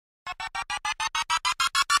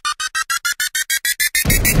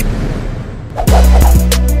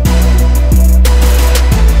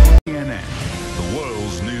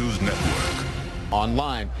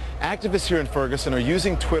online. Activists here in Ferguson are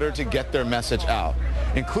using Twitter to get their message out,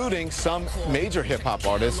 including some major hip-hop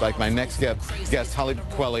artists like my next guest Talib,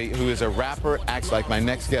 who is a rapper, acts like my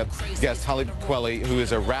next guest Talib, who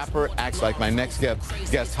is a rapper, acts like my next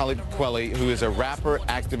guest Talib, who is a rapper,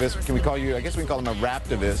 activist. Can we call you, I guess we can call him a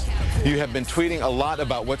raptivist. You have been tweeting a lot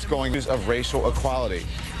about what's going on of racial equality.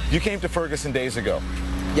 You came to Ferguson days ago.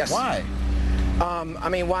 Yes. Why? I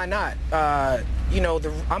mean, why not? You know,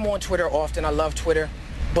 I'm on Twitter often. I love Twitter.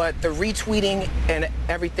 But the retweeting and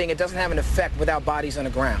everything, it doesn't have an effect without bodies on the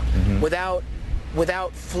ground.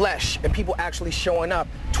 Without flesh and people actually showing up.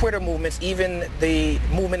 Twitter movements, even the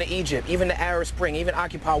movement in Egypt, even the Arab Spring, even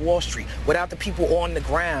Occupy Wall Street, without the people on the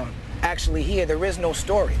ground actually here, there is no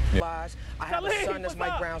story. Yeah. I have a son that's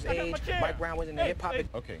Mike Brown's age. Mike Brown was in the hip-hop.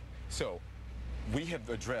 Okay, so we have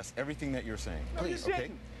addressed everything that you're saying. Please. Okay.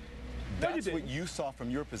 That's what you saw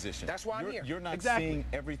from your position. That's why I'm here. You're not seeing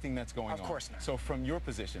everything that's going on. Of course not. So from your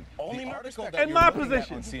position, only the article that in you're my looking at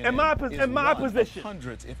position, on CNN in my is position,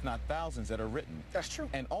 hundreds, if not thousands, that are written. That's true.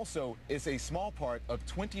 And also, it's a small part of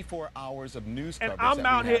 24 hours of news and coverage. I'm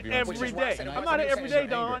out here every day. I'm out here every day,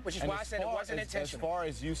 Don. Which is why I said it wasn't intentional. As far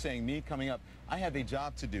as you saying me coming up, I have a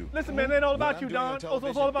job to do. Listen, man, it ain't all about you, Don. It's all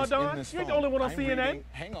about Don. You ain't the only one on CNN.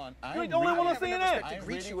 Hang on. You ain't the only one on CNN. To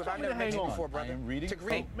greet you if I've never met you before, brother. To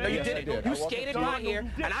greet. No, you didn't. You skated by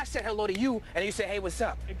here, and I said hello to you, and you said, hey, what's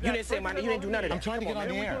up? You didn't say my name. You didn't do none of that. I'm trying to get on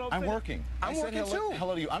the air. I'm working. I'm working too.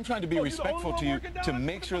 Hello to you. I'm trying to be respectful to you to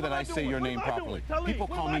make sure that I say your name properly. People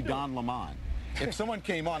call me Don Lemon. If someone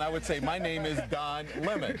came on, I would say, my name is Don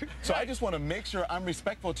Lemon. So I just want to make sure I'm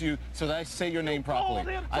respectful to you so that I say your name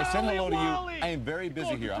properly. I said hello to you. I am very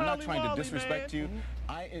busy here. I'm not trying to disrespect you.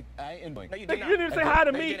 You didn't even say hi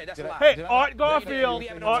to me. Hey, Art Garfield,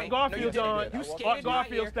 Don. Art Garfield, status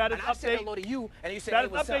update.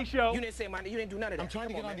 Status update show. You didn't say my name. You didn't do none of that. I'm trying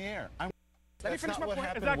to get on the air. Let me finish my point.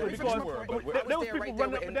 Exactly, because there was people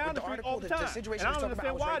running up and down the street all the time. And I don't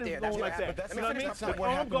understand why this is going like that. You know what I mean? The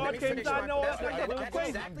armed guard came inside and all that like that. It was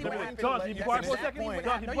crazy. John, can you be quiet for a second? John,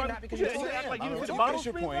 can you be quiet? You act like you didn't see the bottle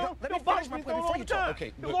screen, bro? Your bottle screen going all the time.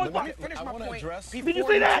 Okay, let me finish my point. Did you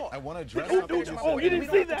see that? I want to address Oh, you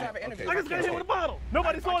didn't see that? I just got hit with a bottle.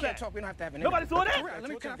 Nobody saw that. Nobody saw that.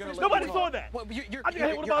 Nobody saw that. I just got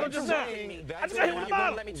hit with a bottle just now. I just got hit with a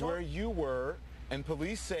bottle. Where you were. And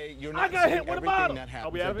police say you're I not got seeing hit with a everything bottle. that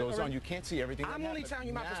happens that goes on. You can't see everything that happens. I'm only telling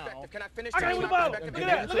you my perspective. Can I finish? I got hit with a bottle. Look at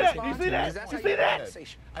that. Look at that. You see that? You see that?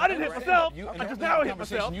 I didn't hit myself. I just now hit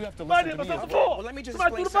myself. But I didn't hit myself before. Well, let me just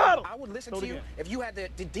explain something. I would listen to you if you had the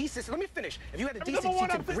decency. Let me finish. If you had the decency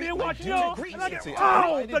to greet me.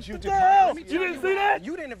 Oh, you didn't see that?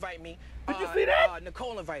 You didn't invite me. Did you see that?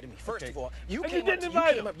 Nicole invited me, first of all. You came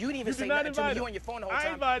up, you didn't even say nothing to me. You on your phone the whole time.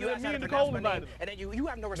 I invited him, me and Nicole invited him. And then you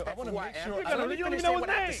have no respect for who I am. You don't even know his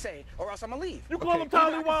name. Say, or else I'm going to leave. You call him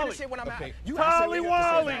Talib Wally. Talib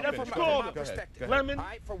Wally, that's what you call him. Lemon.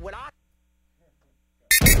 For what I